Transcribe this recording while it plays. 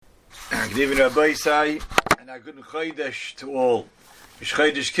Good evening, Rabbi Isai, and a good Chodesh to all. It's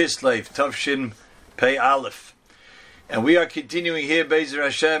Chodesh Kislev, Tavshin Pei Aleph. And we are continuing here, Be'ezer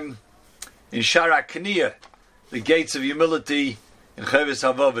Hashem, in Shara Kniya, the gates of humility in Chavis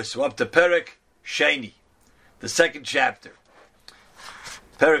Havavis. So up to Perek Sheni, the second chapter.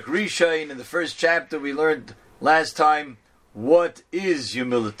 Perek Rishain, in the first chapter, we learned last time what is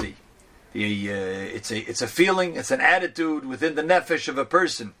humility. It's a feeling, it's an attitude within the nefesh of a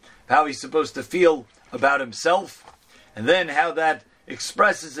person, how he's supposed to feel about himself, and then how that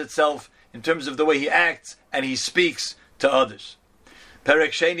expresses itself in terms of the way he acts and he speaks to others.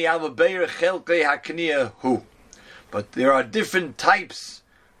 Perek Sheni Alva Beir Chelkei HaKniya Hu. But there are different types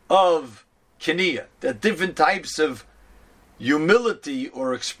of Kniya. There are different types of humility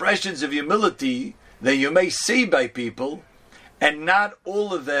or expressions of humility that you may see by people, and not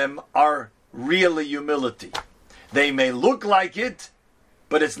all of them are really humility. They may look like it,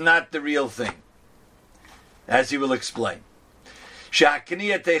 but it's not the real thing, as he will explain. Really,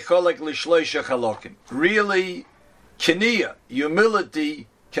 Kniya, humility,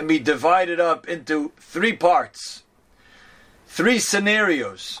 can be divided up into three parts, three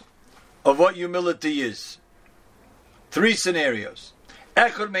scenarios of what humility is. Three scenarios.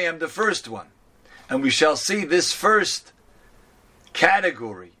 Echad mehem, the first one, and we shall see this first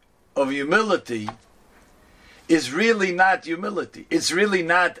category of humility is really not humility. It's really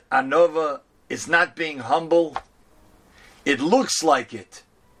not anova. It's not being humble. It looks like it.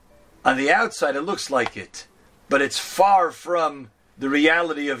 On the outside, it looks like it. But it's far from the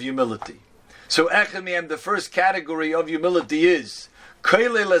reality of humility. So echad mehem, the first category of humility is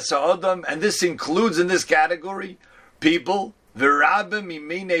koilei lesa'adam, and this includes in this category people, v'rabim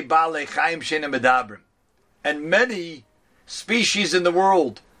mimine baalei chaim she'einem medabrim, and many species in the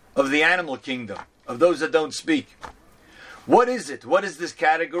world of the animal kingdom, of those that don't speak. What is it? What is this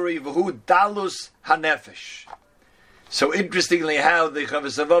category? V'hu dalus hanefesh. So interestingly how the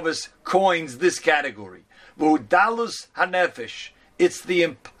Chavis Havavis coins this category. V'hu dalus hanefesh. It's the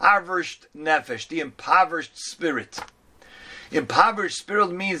impoverished nefesh, the impoverished spirit. Impoverished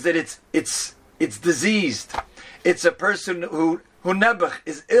spirit means that it's diseased. It's a person who nebuch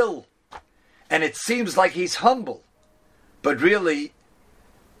is ill, and it seems like he's humble, but really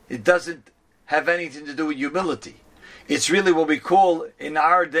it doesn't have anything to do with humility. It's really what we call in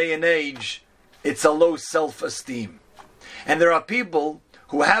our day and age, it's a low self-esteem. And there are people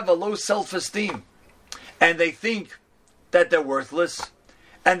who have a low self-esteem, and they think that they're worthless,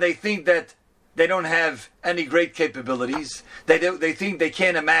 and they think that they don't have any great capabilities. They think they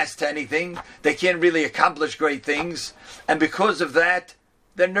can't amass to anything. They can't really accomplish great things. And because of that,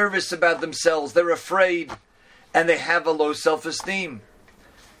 they're nervous about themselves. They're afraid. And they have a low self-esteem.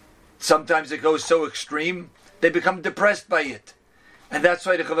 Sometimes it goes so extreme, they become depressed by it. And that's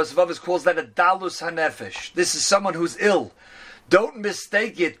why the Chavis Havavis calls that a dalus hanefesh. This is someone who's ill. Don't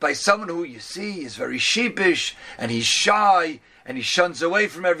mistake it by someone who you see is very sheepish, and he's shy, and he shuns away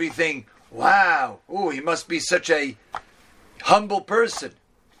from everything. Wow, he must be such a humble person.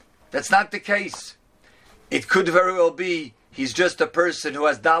 That's not the case. It could very well be he's just a person who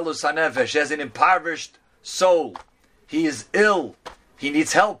has dalus hanefesh, has an impoverished soul. He is ill. He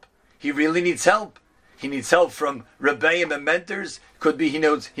needs help. He really needs help. He needs help from rebbeim and mentors. Could be he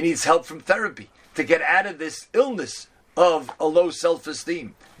needs help from therapy to get out of this illness of a low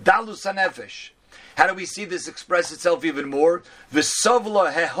self-esteem. Dalus hanefesh. How do we see this express itself even more?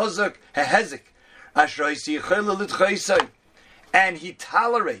 V'savla hehazak hehezik, and he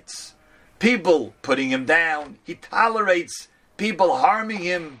tolerates people putting him down. He tolerates people harming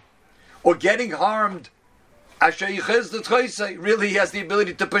him or getting harmed. Really, he has the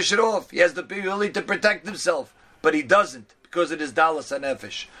ability to push it off. He has the ability to protect himself, but he doesn't because it is dalus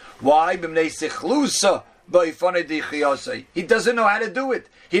hanefesh. Why? He doesn't know how to do it.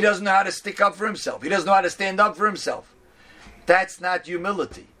 He doesn't know how to stick up for himself. He doesn't know how to stand up for himself. That's not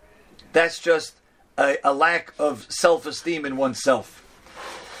humility. That's just a lack of self-esteem in oneself.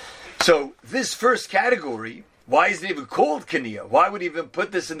 So this first category, why is it even called Kniya? Why would he even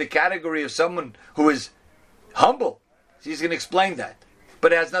put this in the category of someone who is humble? He's going to explain that.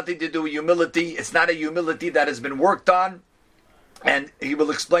 But it has nothing to do with humility. It's not a humility that has been worked on. And he will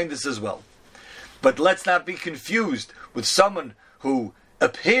explain this as well. But let's not be confused with someone who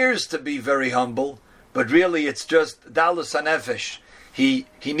appears to be very humble, but really it's just dalus hanefesh. He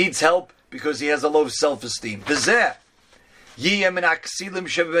needs help because he has a low self-esteem. This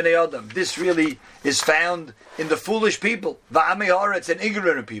really is found in the foolish people. It's an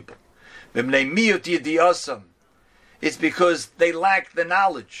ignorant people. It's because they lack the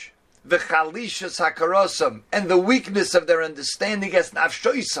knowledge. v'chalishas hakarosam, and the weakness of their understanding as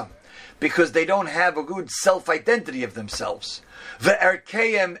nafshoisam, because they don't have a good self-identity of themselves. The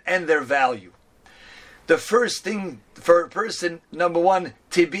erkeim and their value. The first thing for a person, number one,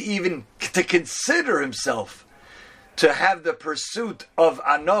 to consider himself, to have the pursuit of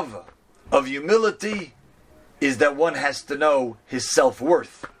anova, of humility, is that one has to know his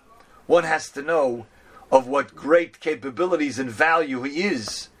self-worth. One has to know of what great capabilities and value he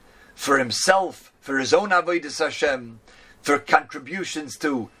is for himself, for his own avodas Hashem, for contributions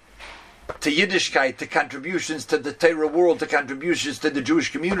to Yiddishkeit, to contributions to the Torah world, to contributions to the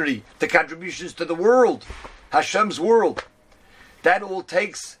Jewish community, to contributions to the world, Hashem's world. That all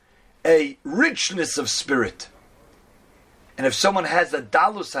takes a richness of spirit. And if someone has a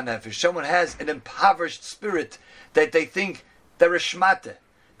dalus hanefesh, someone has an impoverished spirit, that they think they're a shmata,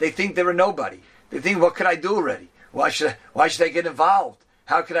 they think they're a nobody, they think, what could I do already? Why should I get involved?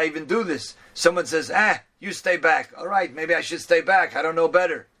 How could I even do this? Someone says, you stay back. All right, maybe I should stay back. I don't know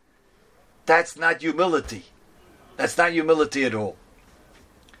better. That's not humility. That's not humility at all.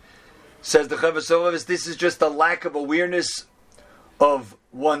 Says the Chavos Ovos, this is just a lack of awareness of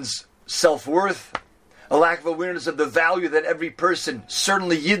one's self-worth, a lack of awareness of the value that every person,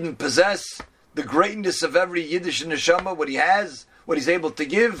 certainly Yidden, possess, the greatness of every Yiddish neshama, what he has, what he's able to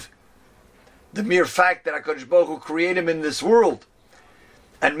give, the mere fact that HaKadosh Baruch Hu created him in this world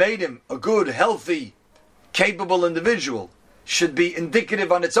and made him a good, healthy, capable individual should be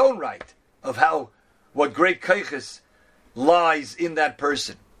indicative on its own right of what great kaiches lies in that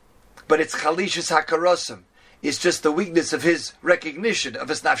person. But it's chalishus hakarosim. It's just the weakness of his recognition of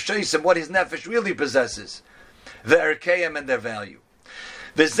his nafshosim, what his nefesh really possesses, the erkeim and their value.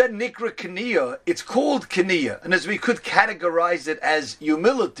 The Zed Nikra Kniya, it's called Kniya, and as we could categorize it as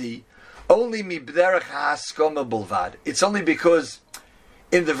humility, only mi b'derech ha'askama bulvad. It's only because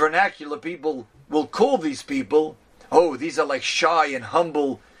in the vernacular people will call these people, these are like shy and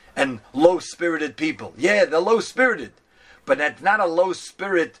humble and low-spirited people. Yeah, they're low-spirited, but that's not a low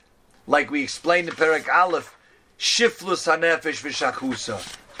spirit like we explained in Perek Aleph, shiflus hanefesh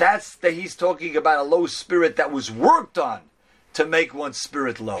v'shachusa. He's talking about a low spirit that was worked on to make one's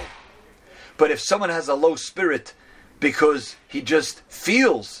spirit low. But if someone has a low spirit because he just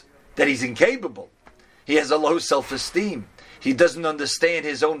feels that he's incapable, he has a low self-esteem, he doesn't understand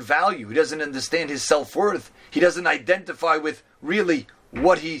his own value, he doesn't understand his self-worth, he doesn't identify with really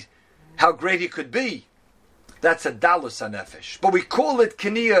how great he could be, that's a dalus hanefesh. But we call it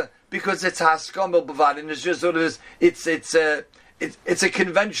kniya because it's haskama b'vad, and it's just sort of it's a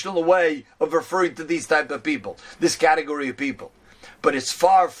conventional way of referring to these type of people, this category of people. But it's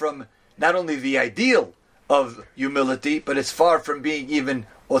far from not only the ideal of humility, but it's far from being even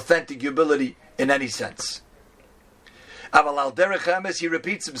authentic humility in any sense. Aval al derech emes, he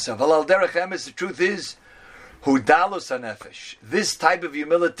repeats himself. Al derech emes, the truth is, hu dalus hanefesh. This type of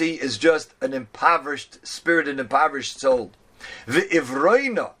humility is just an impoverished spirit, an impoverished soul.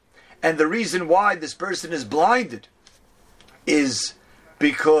 V'ivroina, and the reason why this person is blinded is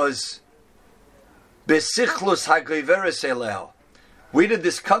because besichlus hagriveres eleho. Where did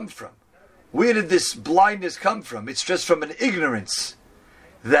this come from? Where did this blindness come from? It's just from an ignorance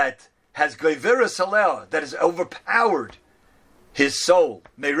that has goiveres eleho, that has overpowered his soul.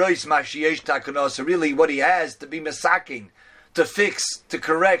 Meirois mashiesh takonos, really what he has to be mesaking, to fix, to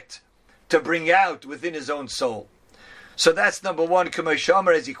correct, to bring out within his own soul. So that's number one,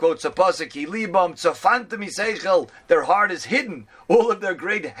 Kamei as he quotes a pasuk, libam tzofantam iseichel, their heart is hidden. All of their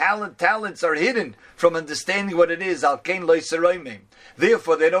great talents are hidden from understanding what it is. Alkein lo yisaroimim.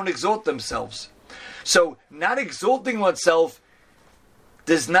 Therefore, they don't exalt themselves. So, not exalting oneself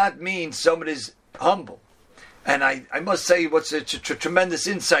does not mean someone is humble. And I must say, what's a tremendous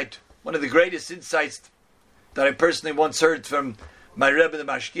insight, one of the greatest insights that I personally once heard from my Rebbe, the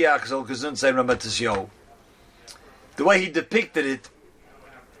Mashkiach, Zol Gesundheit Ramat. The way he depicted it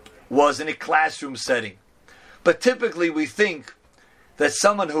was in a classroom setting. But typically we think that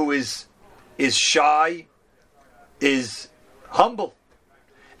someone who is shy is humble.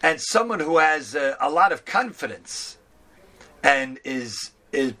 And someone who has a lot of confidence and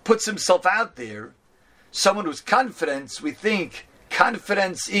puts himself out there, someone who's confident, we think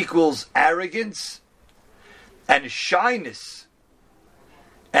confidence equals arrogance, and shyness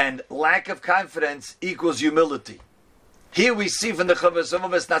and lack of confidence equals humility. Here we see from the Chavos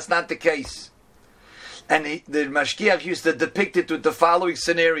Ovos that's not the case. And the Mashkiach used to depict it with the following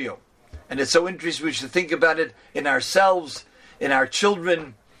scenario. And it's so interesting, we should think about it in ourselves, in our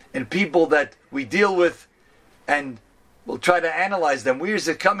children, in people that we deal with, and we'll try to analyze them. Where is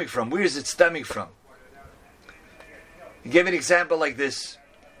it coming from? Where is it stemming from? He gave an example like this.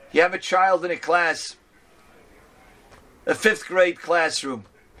 You have a child in a class, a 5th grade classroom,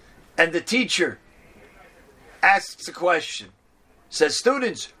 and the teacher asks a question, says,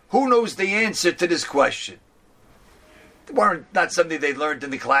 students, who knows the answer to this question? Not something they learned in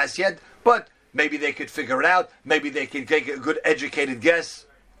the class yet, but maybe they could figure it out. Maybe they could take a good educated guess.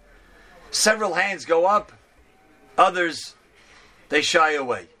 Several hands go up. Others, they shy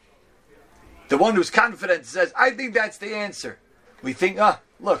away. The one who's confident says, I think that's the answer. We think,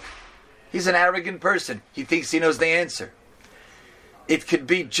 look, he's an arrogant person. He thinks he knows the answer. It could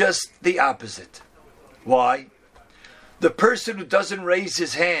be just the opposite. Why? The person who doesn't raise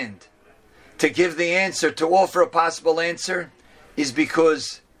his hand to give the answer, to offer a possible answer, is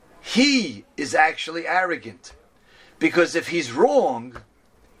because he is actually arrogant. Because if he's wrong,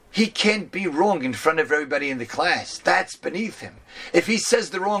 he can't be wrong in front of everybody in the class. That's beneath him. If he says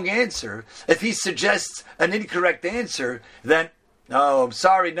the wrong answer, if he suggests an incorrect answer, then, no, I'm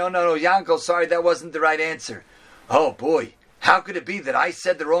sorry, no, Yankel, sorry, that wasn't the right answer. Oh boy, how could it be that I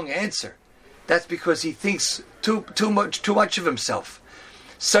said the wrong answer? That's because he thinks too much of himself.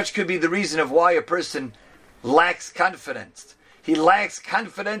 Such could be the reason of why a person lacks confidence. He lacks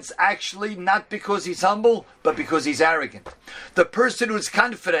confidence actually not because he's humble, but because he's arrogant. The person who's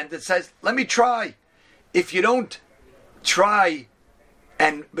confident that says, let me try. If you don't try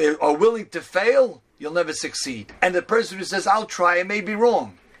and are willing to fail, you'll never succeed. And the person who says, I'll try, I may be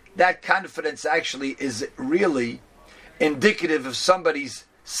wrong. That confidence actually is really indicative of somebody's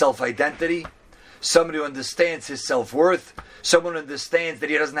self-identity, somebody who understands his self-worth, someone who understands that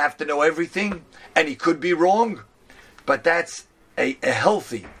he doesn't have to know everything, and he could be wrong. But that's a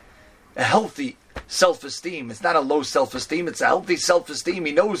healthy self-esteem. It's not a low self-esteem, it's a healthy self-esteem.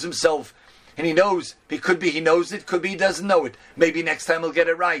 He knows himself, and he knows, could be he knows it, could be he doesn't know it. Maybe next time he'll get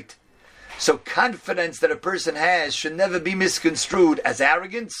it right. So confidence that a person has should never be misconstrued as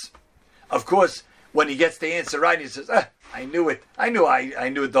arrogance. Of course, when he gets the answer right, he says, I knew it. I knew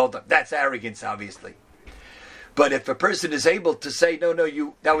it the whole time. That's arrogance, obviously. But if a person is able to say, no,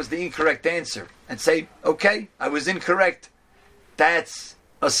 that was the incorrect answer, and say, okay, I was incorrect, that's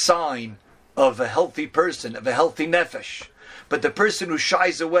a sign of a healthy person, of a healthy nefesh. But the person who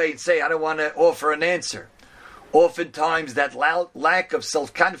shies away and say, I don't want to offer an answer, oftentimes that lack of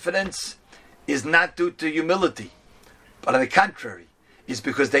self-confidence is not due to humility, but on the contrary, is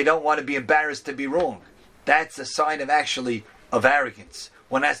because they don't want to be embarrassed to be wrong. That's a sign of arrogance.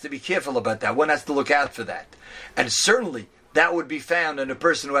 One has to be careful about that. One has to look out for that. And certainly, that would be found in a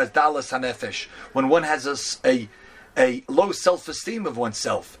person who has dalas hanefesh, when one has a low self-esteem of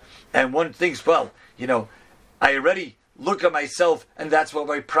oneself, and one thinks, well, I already look at myself, and that's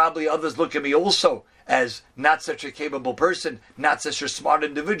why probably others look at me also as not such a capable person, not such a smart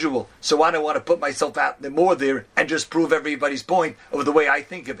individual. So I don't want to put myself out more there and just prove everybody's point of the way I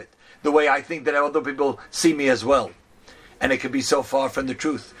think of it, the way I think that other people see me as well. And it can be so far from the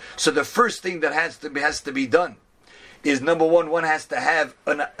truth. So the first thing that has to be done is, number one has to have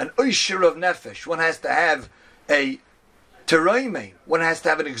an oisher of nefesh. One has to have a teroime. One has to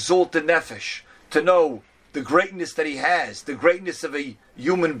have an exalted nefesh to know the greatness that he has, the greatness of a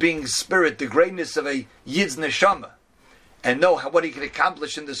human being's spirit, the greatness of a yid's neshama, and know what he can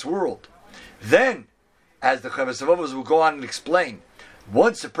accomplish in this world. Then, as the Chavos HaLevavos will go on and explain,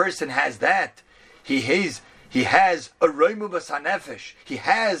 once a person has that, he has a roimu b'sanefesh. He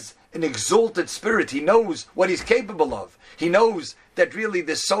has an exalted spirit. He knows what he's capable of. He knows that really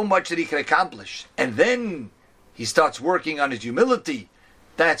there's so much that he can accomplish. And then he starts working on his humility.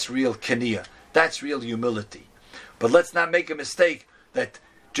 That's real kenia. That's real humility. But let's not make a mistake that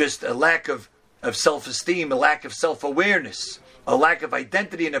just a lack of self-esteem, a lack of self-awareness, a lack of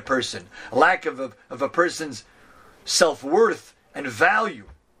identity in a person, a lack of a person's self-worth and value,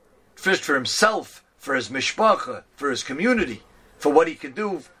 first for himself, for his mishpacha, for his community, for what he can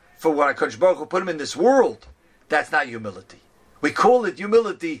do, for what HaKadosh Baruch Hu put him in this world. That's not humility. We call it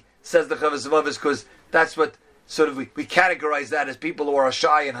humility, says the Chavos HaLevavos, because that's what we categorize that as people who are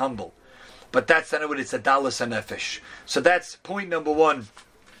shy and humble. But that's not what it's, a dalas hanefesh. So that's point number one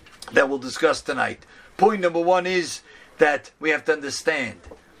that we'll discuss tonight. Point number one is that we have to understand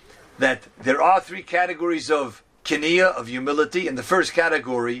that there are three categories of kenia, of humility, and the first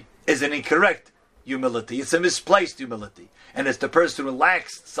category is an incorrect humility. It's a misplaced humility. And it's the person who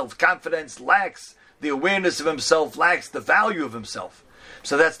lacks self-confidence, lacks the awareness of himself, lacks the value of himself.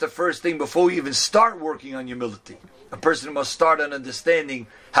 So that's the first thing before we even start working on humility. A person must start on understanding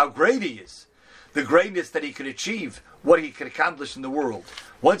how great he is, the greatness that he could achieve, what he could accomplish in the world.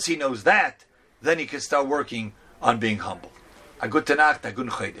 Once he knows that, then he can start working on being humble. A good Tanakh, a good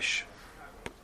Chodesh.